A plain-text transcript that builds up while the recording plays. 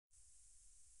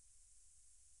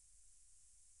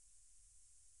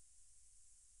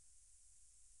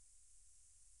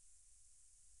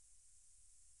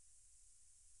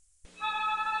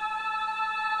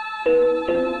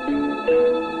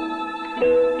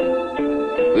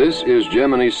This is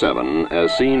Gemini 7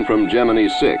 as seen from Gemini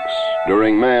 6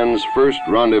 during man's first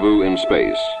rendezvous in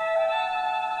space.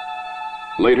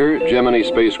 Later, Gemini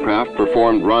spacecraft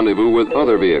performed rendezvous with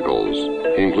other vehicles,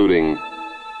 including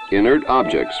inert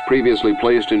objects previously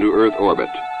placed into Earth orbit,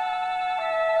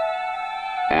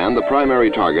 and the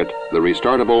primary target, the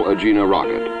restartable Agena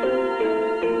rocket.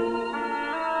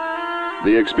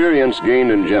 The experience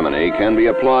gained in Gemini can be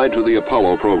applied to the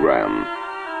Apollo program.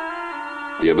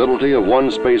 The ability of one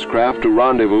spacecraft to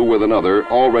rendezvous with another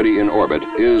already in orbit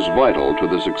is vital to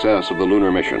the success of the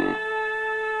lunar mission.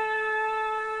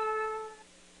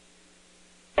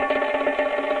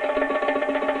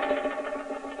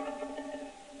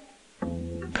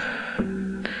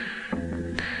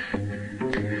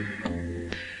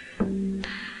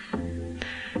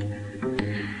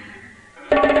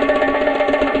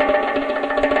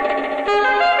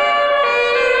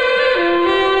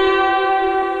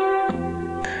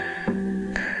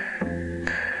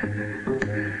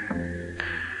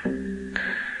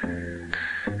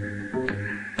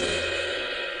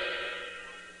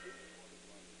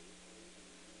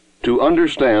 To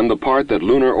understand the part that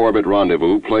lunar orbit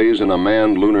rendezvous plays in a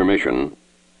manned lunar mission,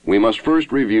 we must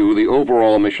first review the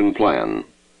overall mission plan.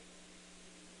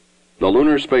 The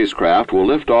lunar spacecraft will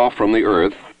lift off from the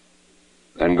Earth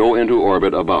and go into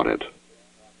orbit about it.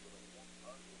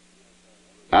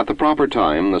 At the proper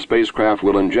time, the spacecraft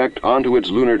will inject onto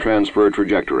its lunar transfer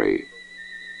trajectory.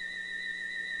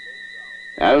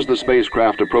 As the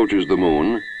spacecraft approaches the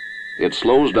Moon, it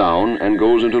slows down and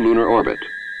goes into lunar orbit.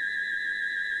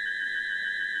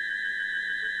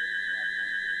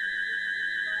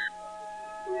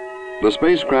 The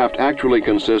spacecraft actually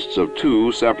consists of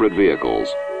two separate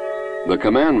vehicles. The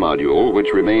command module,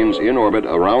 which remains in orbit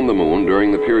around the Moon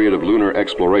during the period of lunar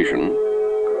exploration,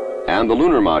 and the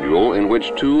lunar module in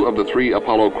which two of the three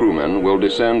Apollo crewmen will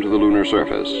descend to the lunar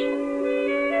surface.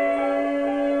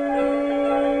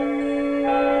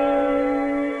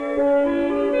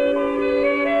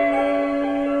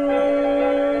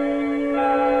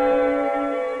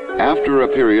 After a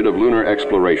period of lunar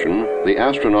exploration, the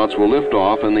astronauts will lift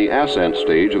off in the ascent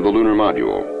stage of the lunar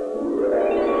module.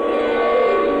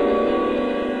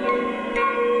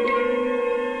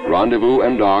 Rendezvous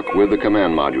and dock with the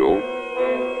command module.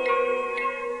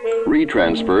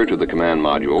 Retransfer to the command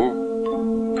module.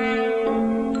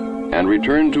 And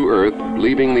return to Earth,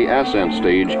 leaving the ascent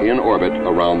stage in orbit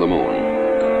around the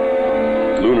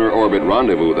Moon. Lunar orbit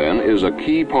rendezvous, then, is a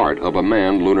key part of a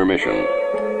manned lunar mission.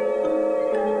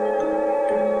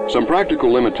 Some practical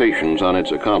limitations on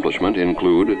its accomplishment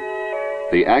include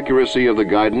the accuracy of the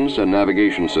guidance and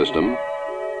navigation system,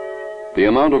 the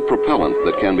amount of propellant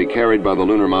that can be carried by the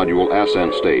lunar module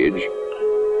ascent stage,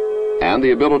 and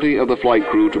the ability of the flight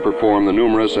crew to perform the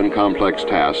numerous and complex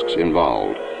tasks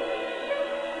involved.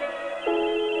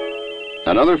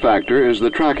 Another factor is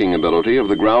the tracking ability of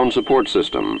the ground support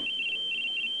system.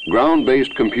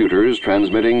 Ground-based computers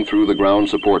transmitting through the ground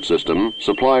support system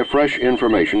supply fresh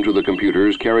information to the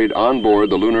computers carried on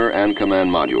board the lunar and command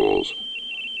modules.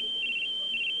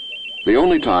 The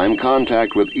only time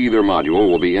contact with either module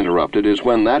will be interrupted is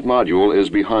when that module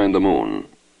is behind the Moon.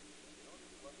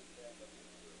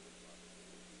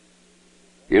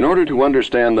 In order to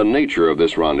understand the nature of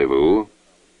this rendezvous,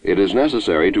 it is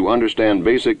necessary to understand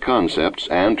basic concepts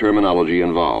and terminology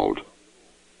involved.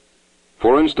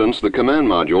 For instance, the command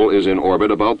module is in orbit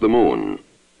about the Moon.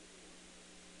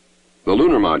 The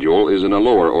lunar module is in a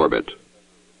lower orbit.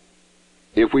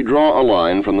 If we draw a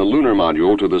line from the lunar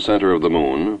module to the center of the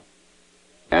Moon,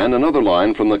 and another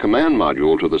line from the command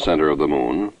module to the center of the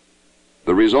Moon,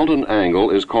 the resultant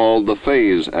angle is called the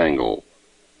phase angle.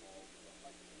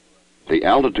 The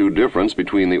altitude difference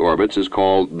between the orbits is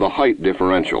called the height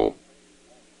differential.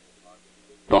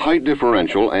 The height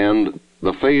differential and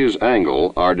the phase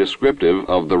angle are descriptive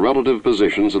of the relative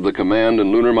positions of the command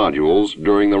and lunar modules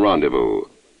during the rendezvous.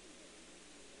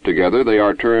 Together they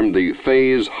are termed the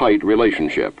phase-height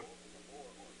relationship.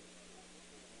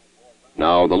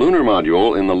 Now, the lunar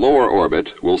module in the lower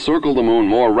orbit will circle the Moon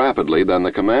more rapidly than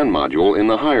the command module in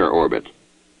the higher orbit,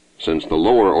 since the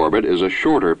lower orbit is a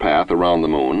shorter path around the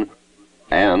Moon,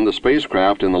 and the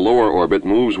spacecraft in the lower orbit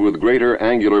moves with greater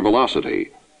angular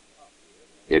velocity.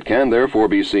 It can therefore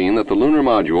be seen that the lunar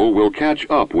module will catch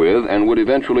up with and would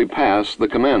eventually pass the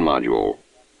command module.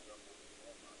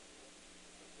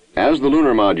 As the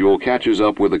lunar module catches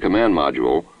up with the command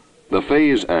module, the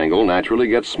phase angle naturally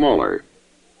gets smaller.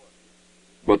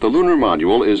 But the lunar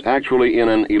module is actually in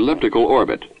an elliptical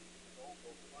orbit.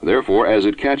 Therefore, as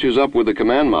it catches up with the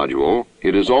command module,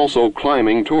 it is also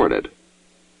climbing toward it,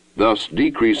 thus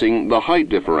decreasing the height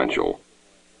differential.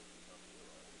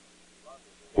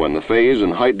 When the phase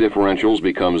and height differentials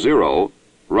become zero,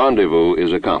 rendezvous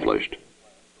is accomplished.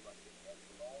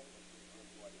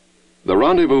 The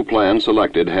rendezvous plan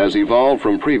selected has evolved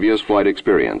from previous flight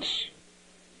experience.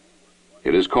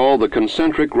 It is called the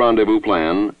concentric rendezvous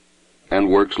plan and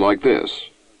works like this.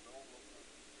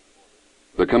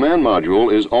 The command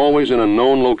module is always in a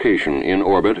known location in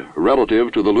orbit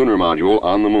relative to the lunar module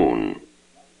on the Moon.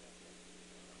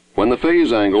 When the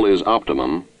phase angle is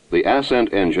optimum, the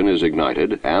ascent engine is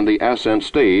ignited and the ascent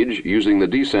stage, using the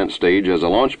descent stage as a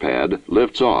launch pad,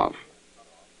 lifts off.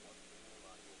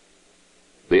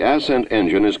 The ascent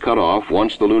engine is cut off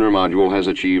once the lunar module has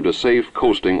achieved a safe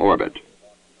coasting orbit.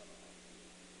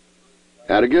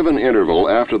 At a given interval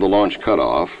after the launch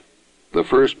cutoff, the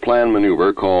first planned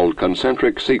maneuver called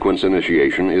concentric sequence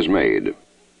initiation is made.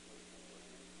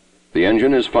 The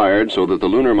engine is fired so that the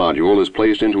lunar module is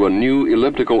placed into a new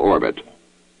elliptical orbit.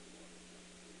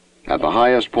 At the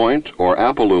highest point, or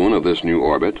apolloon, of this new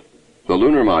orbit, the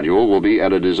lunar module will be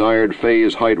at a desired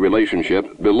phase-height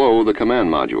relationship below the command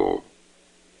module.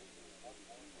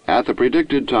 At the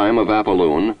predicted time of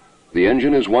apolloon, the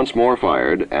engine is once more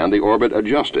fired and the orbit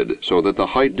adjusted so that the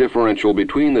height differential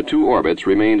between the two orbits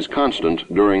remains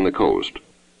constant during the coast.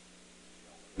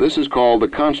 This is called the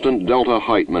constant delta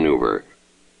height maneuver,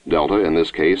 delta in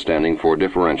this case standing for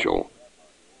differential.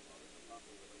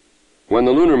 When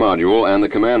the lunar module and the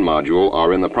command module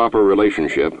are in the proper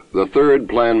relationship, the third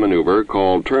planned maneuver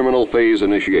called terminal phase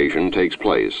initiation takes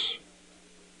place.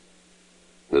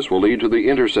 This will lead to the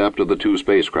intercept of the two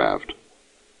spacecraft.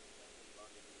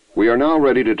 We are now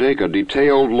ready to take a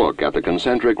detailed look at the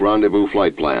concentric rendezvous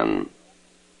flight plan.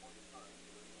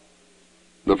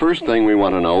 The first thing we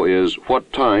want to know is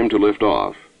what time to lift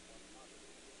off.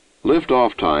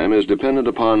 Lift-off time is dependent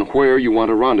upon where you want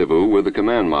to rendezvous with the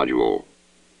command module,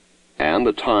 and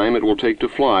the time it will take to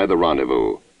fly the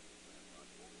rendezvous.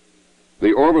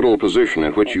 The orbital position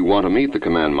at which you want to meet the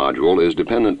command module is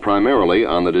dependent primarily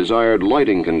on the desired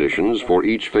lighting conditions for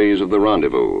each phase of the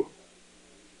rendezvous.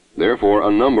 Therefore,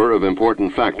 a number of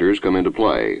important factors come into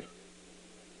play.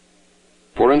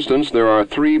 For instance, there are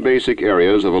three basic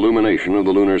areas of illumination of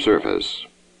the lunar surface.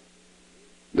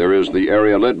 There is the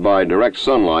area lit by direct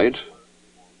sunlight,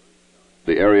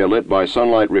 the area lit by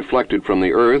sunlight reflected from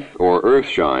the Earth or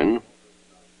earthshine,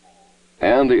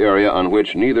 and the area on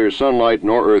which neither sunlight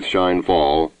nor earthshine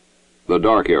fall, the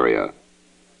dark area.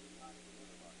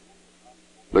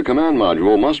 The command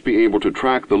module must be able to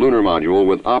track the lunar module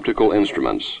with optical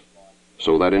instruments,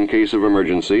 so that in case of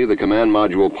emergency, the command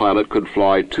module pilot could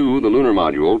fly to the lunar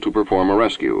module to perform a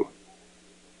rescue.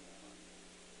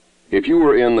 If you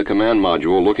were in the command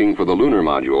module looking for the lunar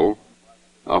module,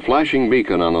 a flashing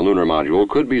beacon on the lunar module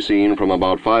could be seen from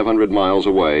about 500 miles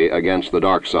away against the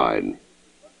dark side.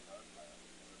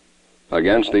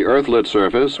 Against the Earth-lit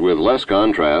surface with less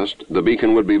contrast, the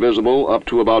beacon would be visible up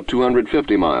to about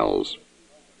 250 miles.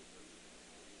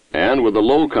 And with the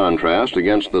low contrast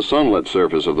against the sunlit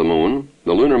surface of the Moon,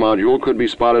 the lunar module could be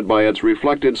spotted by its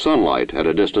reflected sunlight at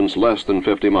a distance less than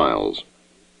 50 miles.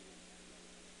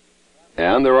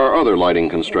 And there are other lighting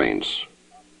constraints.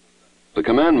 The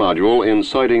command module, in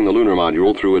sighting the lunar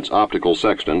module through its optical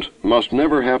sextant, must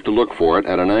never have to look for it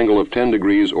at an angle of 10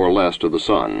 degrees or less to the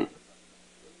Sun.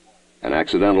 An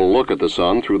accidental look at the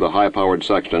Sun through the high-powered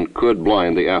sextant could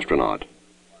blind the astronaut.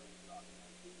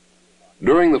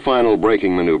 During the final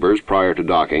braking maneuvers prior to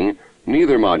docking,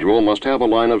 neither module must have a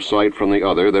line of sight from the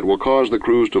other that will cause the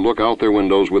crews to look out their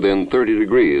windows within 30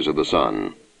 degrees of the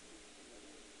Sun.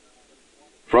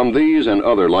 From these and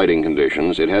other lighting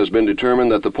conditions, it has been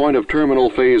determined that the point of terminal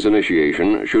phase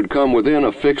initiation should come within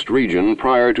a fixed region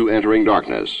prior to entering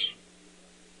darkness.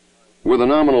 With a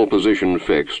nominal position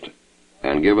fixed,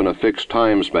 and given a fixed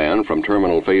time span from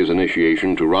terminal phase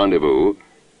initiation to rendezvous,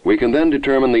 we can then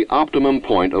determine the optimum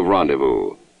point of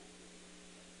rendezvous.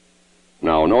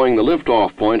 Now, knowing the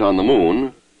liftoff point on the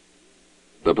Moon,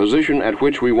 the position at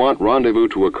which we want rendezvous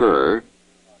to occur,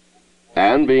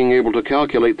 and being able to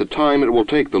calculate the time it will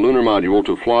take the lunar module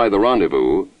to fly the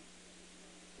rendezvous,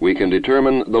 we can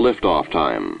determine the liftoff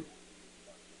time.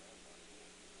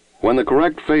 When the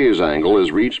correct phase angle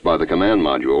is reached by the command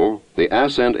module, the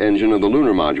ascent engine of the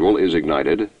lunar module is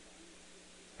ignited,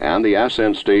 and the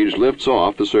ascent stage lifts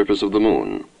off the surface of the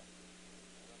Moon.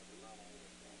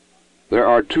 There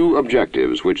are two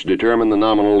objectives which determine the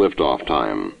nominal liftoff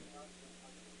time.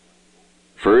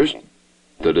 First,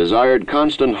 the desired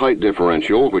constant height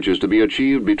differential, which is to be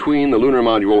achieved between the lunar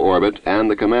module orbit and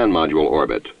the command module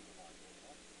orbit.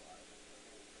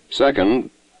 Second,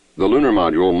 the lunar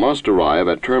module must arrive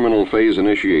at terminal phase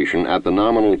initiation at the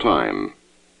nominal time,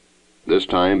 this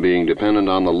time being dependent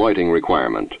on the lighting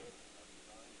requirement.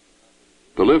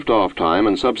 The liftoff time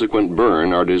and subsequent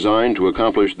burn are designed to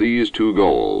accomplish these two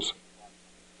goals.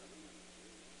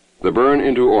 The burn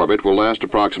into orbit will last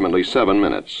approximately 7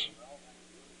 minutes.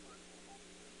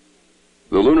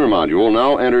 The lunar module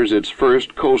now enters its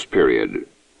first coast period.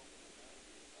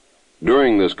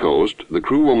 During this coast, the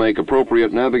crew will make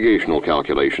appropriate navigational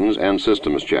calculations and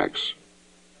systems checks.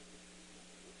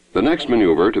 The next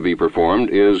maneuver to be performed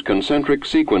is concentric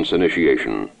sequence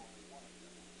initiation.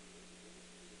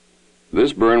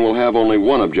 This burn will have only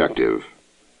one objective: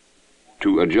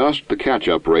 to adjust the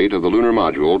catch-up rate of the lunar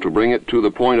module to bring it to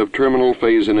the point of terminal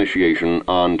phase initiation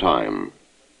on time.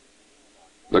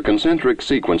 The concentric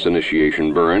sequence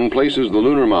initiation burn places the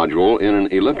lunar module in an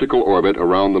elliptical orbit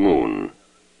around the Moon.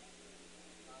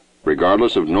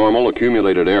 Regardless of normal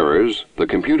accumulated errors, the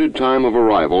computed time of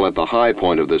arrival at the high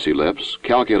point of this ellipse,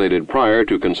 calculated prior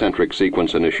to concentric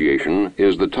sequence initiation,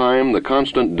 is the time the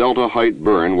constant delta height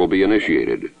burn will be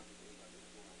initiated.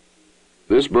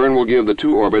 This burn will give the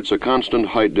two orbits a constant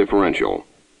height differential.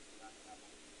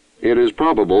 It is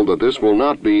probable that this will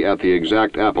not be at the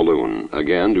exact apollune,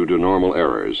 again due to normal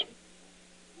errors.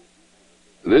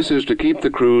 This is to keep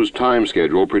the crew's time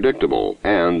schedule predictable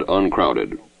and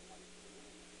uncrowded.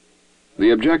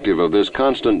 The objective of this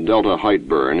constant delta height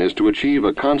burn is to achieve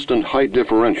a constant height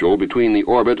differential between the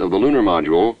orbit of the lunar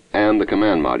module and the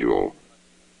command module.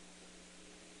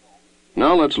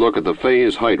 Now let's look at the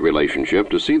phase height relationship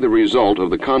to see the result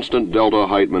of the constant delta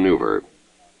height maneuver.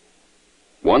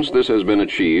 Once this has been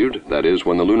achieved, that is,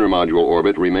 when the lunar module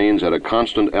orbit remains at a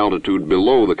constant altitude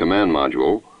below the command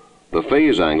module, the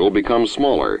phase angle becomes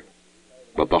smaller,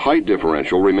 but the height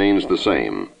differential remains the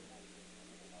same.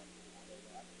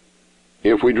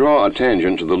 If we draw a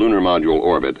tangent to the lunar module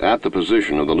orbit at the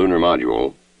position of the lunar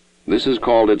module, this is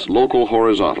called its local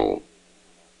horizontal.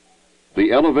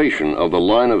 The elevation of the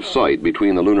line of sight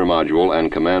between the lunar module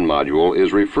and command module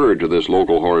is referred to this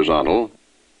local horizontal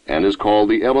and is called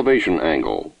the elevation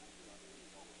angle.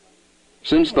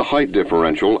 Since the height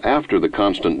differential after the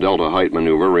constant delta height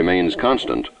maneuver remains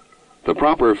constant, the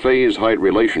proper phase height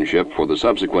relationship for the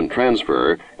subsequent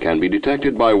transfer can be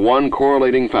detected by one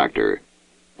correlating factor,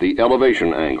 the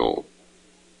elevation angle.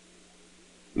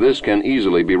 This can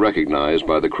easily be recognized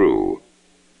by the crew.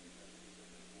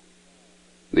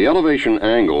 The elevation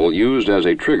angle used as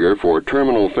a trigger for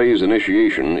terminal phase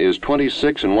initiation is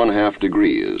 26½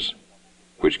 degrees,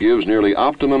 which gives nearly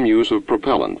optimum use of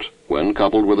propellant when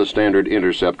coupled with a standard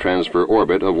intercept transfer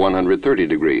orbit of 130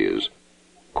 degrees,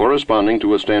 corresponding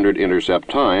to a standard intercept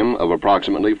time of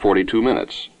approximately 42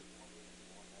 minutes.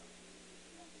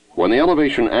 When the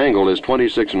elevation angle is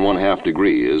 26½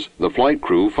 degrees, the flight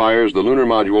crew fires the lunar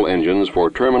module engines for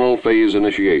terminal phase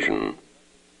initiation.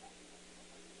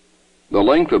 The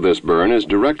length of this burn is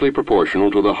directly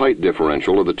proportional to the height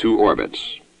differential of the two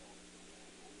orbits.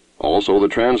 Also, the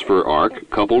transfer arc,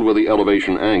 coupled with the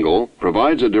elevation angle,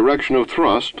 provides a direction of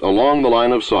thrust along the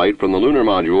line of sight from the lunar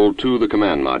module to the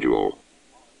command module.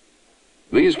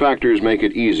 These factors make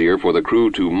it easier for the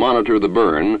crew to monitor the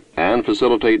burn and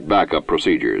facilitate backup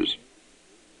procedures.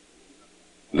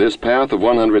 This path of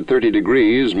 130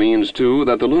 degrees means, too,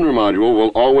 that the lunar module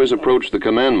will always approach the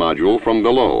command module from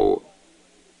below.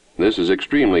 This is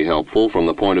extremely helpful from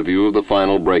the point of view of the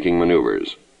final braking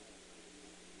maneuvers.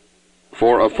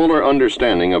 For a fuller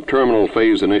understanding of terminal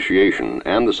phase initiation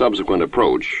and the subsequent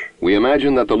approach, we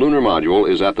imagine that the lunar module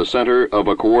is at the center of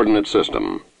a coordinate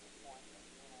system.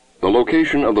 The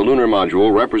location of the lunar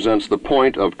module represents the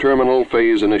point of terminal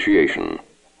phase initiation.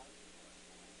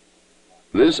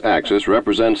 This axis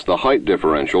represents the height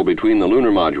differential between the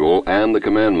lunar module and the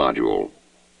command module.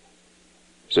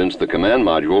 Since the command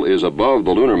module is above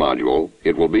the lunar module,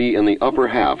 it will be in the upper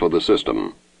half of the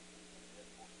system.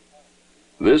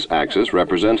 This axis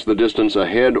represents the distance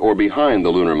ahead or behind the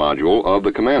lunar module of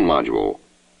the command module.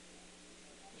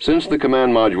 Since the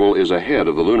command module is ahead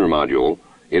of the lunar module,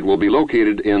 it will be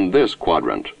located in this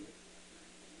quadrant.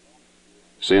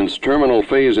 Since terminal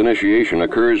phase initiation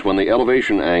occurs when the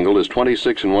elevation angle is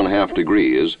 26½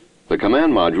 degrees, the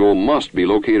command module must be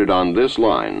located on this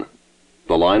line,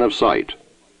 the line of sight.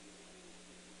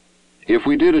 If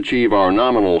we did achieve our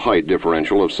nominal height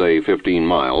differential of, say, 15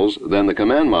 miles, then the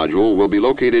command module will be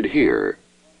located here.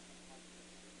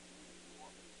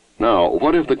 Now,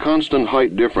 what if the constant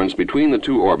height difference between the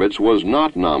two orbits was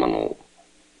not nominal?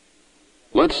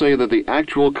 Let's say that the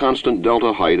actual constant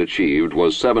delta height achieved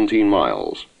was 17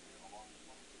 miles.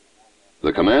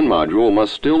 The command module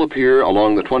must still appear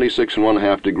along the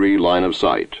 26½ degree line of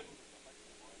sight.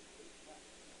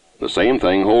 The same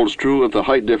thing holds true if the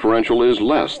height differential is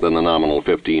less than the nominal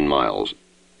 15 miles,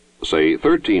 say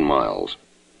 13 miles.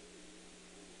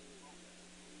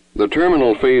 The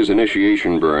terminal phase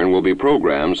initiation burn will be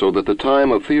programmed so that the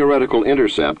time of theoretical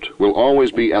intercept will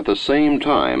always be at the same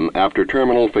time after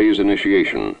terminal phase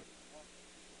initiation.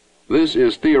 This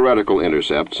is theoretical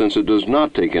intercept since it does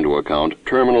not take into account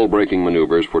terminal braking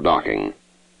maneuvers for docking.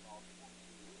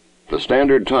 The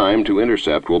standard time to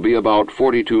intercept will be about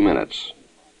 42 minutes.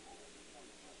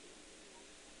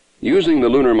 Using the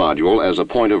lunar module as a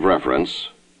point of reference,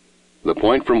 the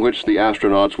point from which the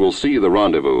astronauts will see the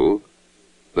rendezvous,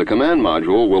 the command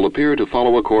module will appear to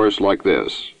follow a course like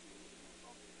this.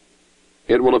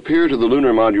 It will appear to the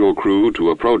lunar module crew to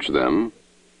approach them,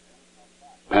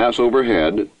 pass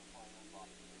overhead,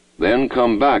 then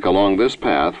come back along this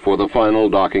path for the final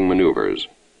docking maneuvers.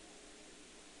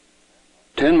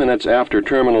 10 minutes after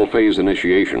terminal phase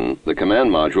initiation, the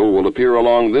command module will appear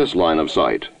along this line of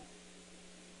sight.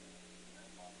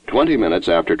 20 minutes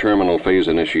after terminal phase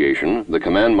initiation, the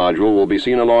command module will be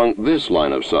seen along this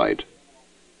line of sight.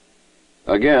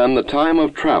 Again, the time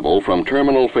of travel from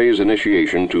terminal phase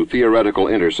initiation to theoretical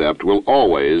intercept will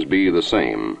always be the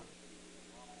same.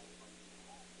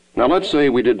 Now let's say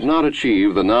we did not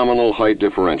achieve the nominal height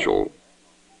differential.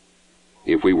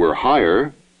 If we were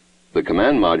higher, the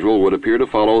command module would appear to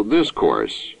follow this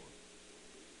course.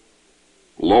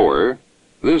 Lower,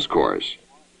 this course.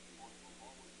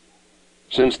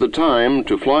 Since the time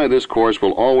to fly this course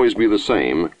will always be the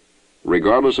same,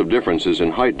 regardless of differences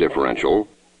in height differential,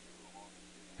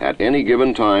 at any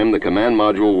given time the command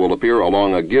module will appear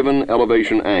along a given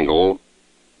elevation angle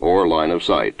or line of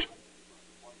sight.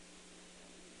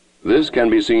 This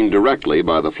can be seen directly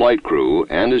by the flight crew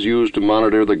and is used to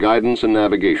monitor the guidance and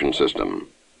navigation system.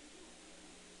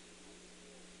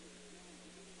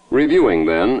 Reviewing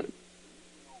then,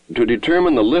 to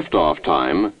determine the liftoff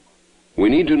time, we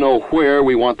need to know where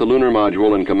we want the lunar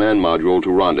module and command module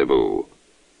to rendezvous.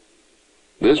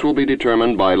 This will be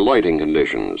determined by lighting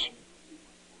conditions.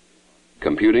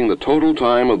 Computing the total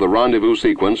time of the rendezvous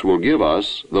sequence will give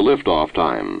us the liftoff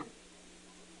time.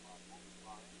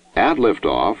 At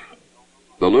liftoff,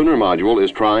 the lunar module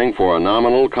is trying for a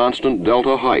nominal constant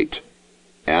delta height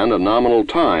and a nominal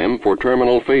time for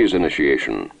terminal phase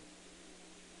initiation.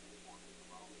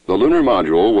 The lunar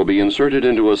module will be inserted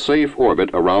into a safe orbit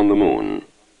around the Moon.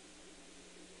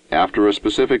 After a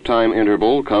specific time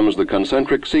interval comes the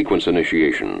concentric sequence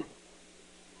initiation.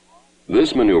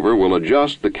 This maneuver will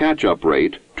adjust the catch-up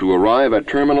rate to arrive at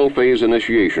terminal phase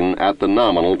initiation at the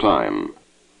nominal time.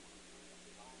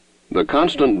 The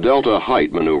constant delta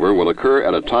height maneuver will occur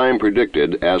at a time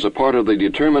predicted as a part of the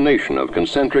determination of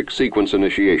concentric sequence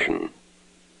initiation.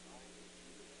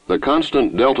 The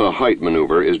constant delta height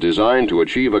maneuver is designed to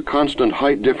achieve a constant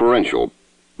height differential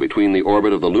between the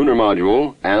orbit of the lunar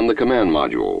module and the command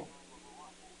module.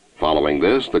 Following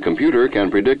this, the computer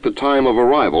can predict the time of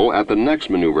arrival at the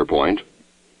next maneuver point,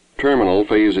 terminal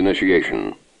phase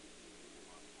initiation.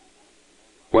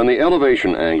 When the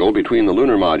elevation angle between the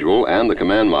lunar module and the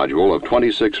command module of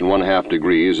 26½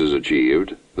 degrees is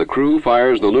achieved, the crew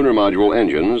fires the lunar module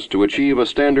engines to achieve a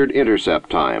standard intercept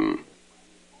time.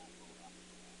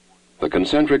 The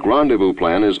concentric rendezvous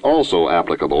plan is also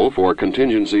applicable for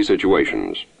contingency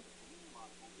situations.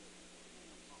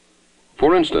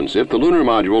 For instance, if the lunar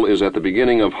module is at the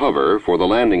beginning of hover for the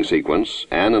landing sequence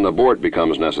and an abort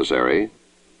becomes necessary,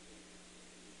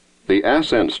 the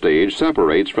ascent stage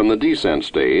separates from the descent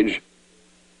stage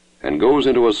and goes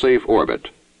into a safe orbit.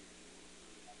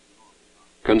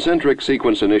 Concentric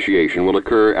sequence initiation will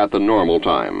occur at the normal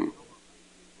time.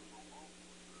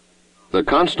 The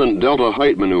constant delta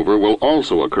height maneuver will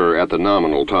also occur at the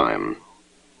nominal time.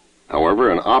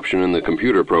 However, an option in the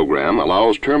computer program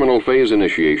allows terminal phase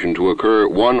initiation to occur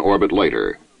one orbit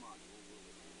later.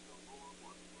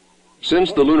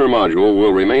 Since the lunar module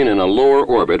will remain in a lower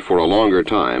orbit for a longer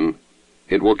time,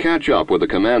 it will catch up with the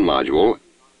command module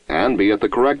and be at the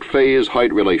correct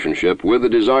phase-height relationship with the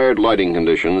desired lighting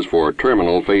conditions for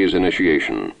terminal phase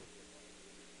initiation.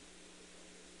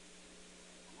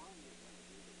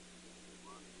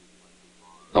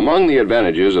 Among the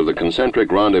advantages of the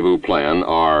concentric rendezvous plan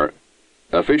are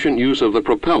efficient use of the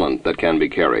propellant that can be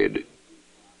carried,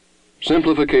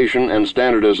 simplification and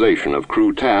standardization of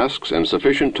crew tasks and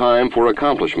sufficient time for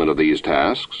accomplishment of these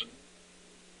tasks,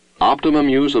 optimum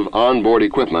use of onboard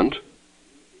equipment,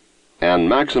 and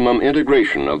maximum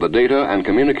integration of the data and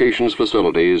communications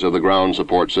facilities of the ground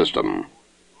support system.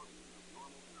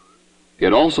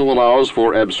 It also allows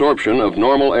for absorption of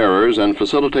normal errors and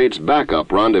facilitates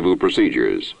backup rendezvous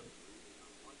procedures.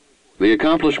 The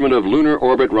accomplishment of lunar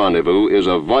orbit rendezvous is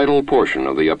a vital portion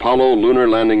of the Apollo lunar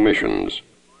landing missions.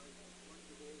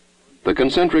 The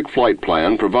concentric flight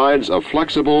plan provides a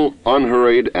flexible,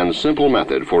 unhurried, and simple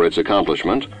method for its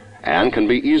accomplishment and can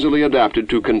be easily adapted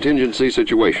to contingency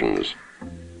situations,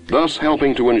 thus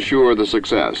helping to ensure the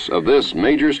success of this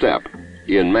major step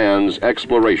in man's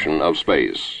exploration of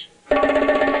space.